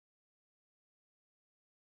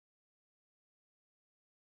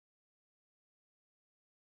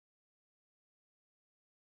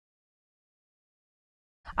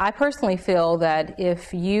I personally feel that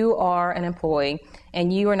if you are an employee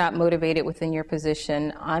and you are not motivated within your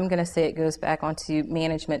position, I'm going to say it goes back onto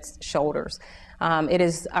management's shoulders. It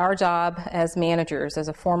is our job as managers, as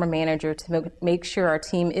a former manager, to make sure our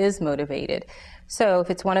team is motivated. So if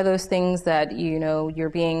it's one of those things that you're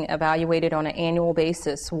being evaluated on an annual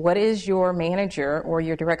basis, what is your manager or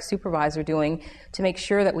your direct supervisor doing to make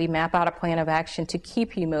sure that we map out a plan of action to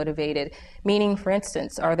keep you motivated? Meaning, for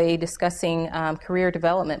instance, are they discussing career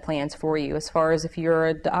development plans for you as far as if you're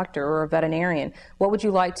a doctor or a veterinarian? What would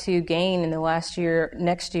you like to gain in the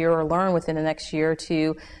next year, or learn within the next year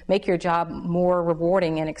to make your job more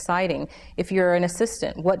rewarding and exciting? If you're an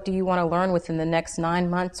assistant, what do you want to learn within the next 9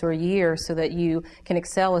 months or a year so that you can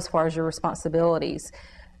excel as far as your responsibilities?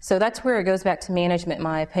 So that's where it goes back to management, in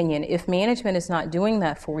my opinion. If management is not doing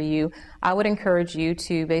that for you, I would encourage you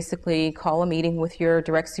to basically call a meeting with your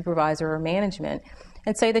direct supervisor or management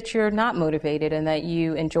and say that you're not motivated and that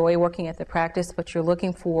you enjoy working at the practice, but you're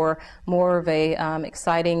looking for more of a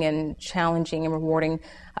exciting and challenging and rewarding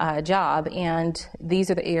job. And these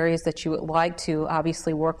are the areas that you would like to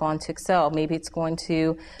obviously work on to excel. Maybe it's going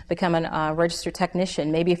to become a registered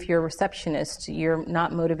technician. Maybe if you're a receptionist, you're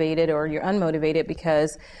not motivated or you're unmotivated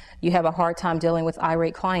because you have a hard time dealing with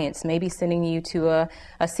irate clients. Maybe sending you to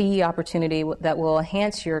a CE opportunity that will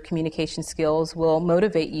enhance your communication skills, will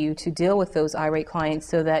motivate you to deal with those irate clients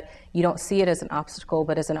so that you don't see it as an obstacle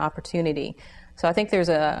but as an opportunity. So I think there's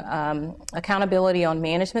accountability on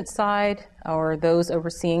management side, or those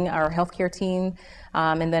overseeing our healthcare team,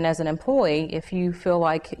 and then as an employee, if you feel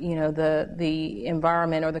like the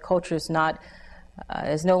environment or the culture is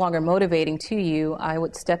no longer motivating to you, I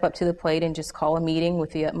would step up to the plate and just call a meeting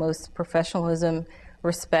with the utmost professionalism,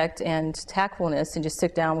 respect, and tactfulness, and just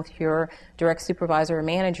sit down with your direct supervisor or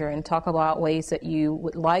manager and talk about ways that you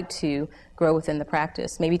would like to grow within the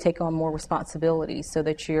practice. Maybe take on more responsibilities so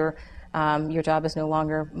that your job is no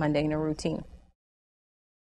longer mundane or routine.